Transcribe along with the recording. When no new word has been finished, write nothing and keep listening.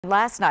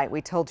Last night,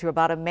 we told you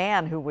about a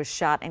man who was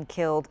shot and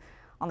killed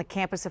on the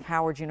campus of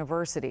Howard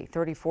University.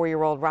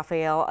 34-year-old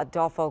Rafael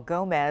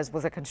Gomez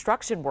was a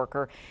construction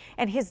worker,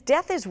 and his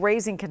death is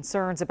raising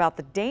concerns about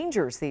the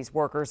dangers these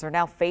workers are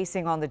now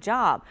facing on the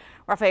job.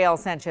 Rafael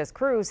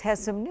Cruz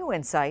has some new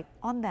insight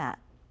on that.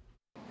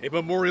 A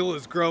memorial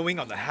is growing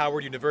on the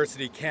Howard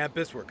University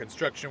campus where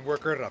construction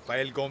worker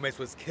Rafael Gomez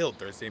was killed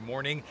Thursday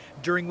morning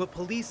during what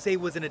police say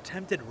was an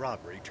attempted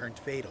robbery turned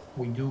fatal.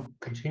 We do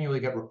continually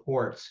get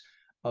reports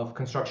of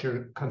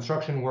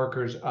construction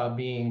workers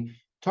being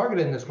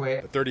targeted in this way.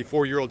 The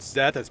 34-year-old's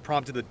death has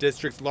prompted the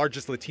district's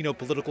largest Latino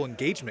political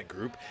engagement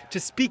group to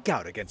speak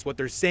out against what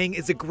they're saying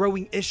is a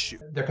growing issue.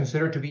 They're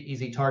considered to be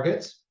easy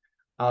targets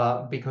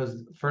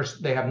because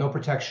first, they have no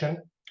protection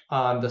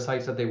on the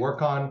sites that they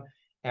work on,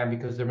 and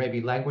because there may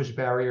be language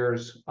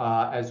barriers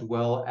as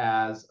well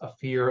as a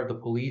fear of the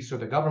police or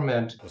the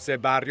government. Jose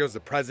Barrios, the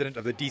president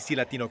of the DC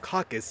Latino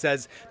Caucus,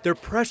 says they're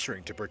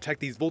pressuring to protect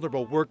these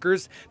vulnerable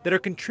workers that are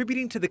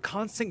contributing to the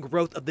constant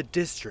growth of the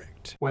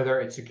district.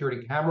 Whether it's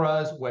security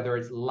cameras, whether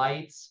it's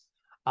lights,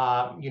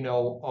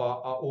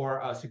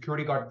 or a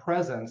security guard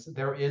presence,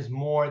 there is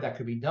more that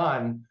could be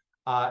done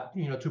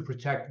to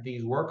protect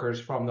these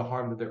workers from the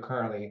harm that they're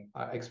currently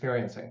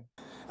experiencing.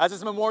 As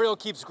this memorial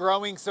keeps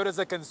growing, so does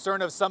the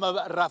concern of some of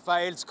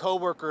Rafael's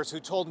co-workers who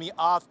told me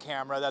off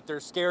camera that they're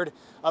scared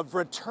of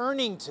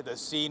returning to the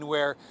scene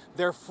where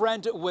their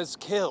friend was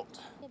killed.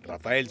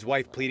 Rafael's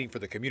wife pleading for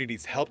the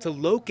community's help to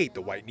locate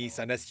the white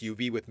Nissan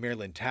SUV with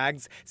Maryland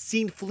tags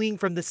seen fleeing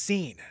from the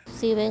scene.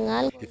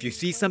 If you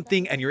see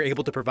something and you're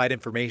able to provide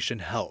information,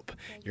 help.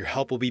 Your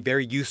help will be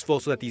very useful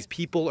so that these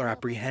people are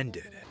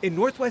apprehended. In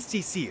Northwest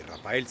DC,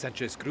 Rafael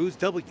Cruz,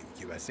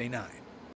 WUSA 9.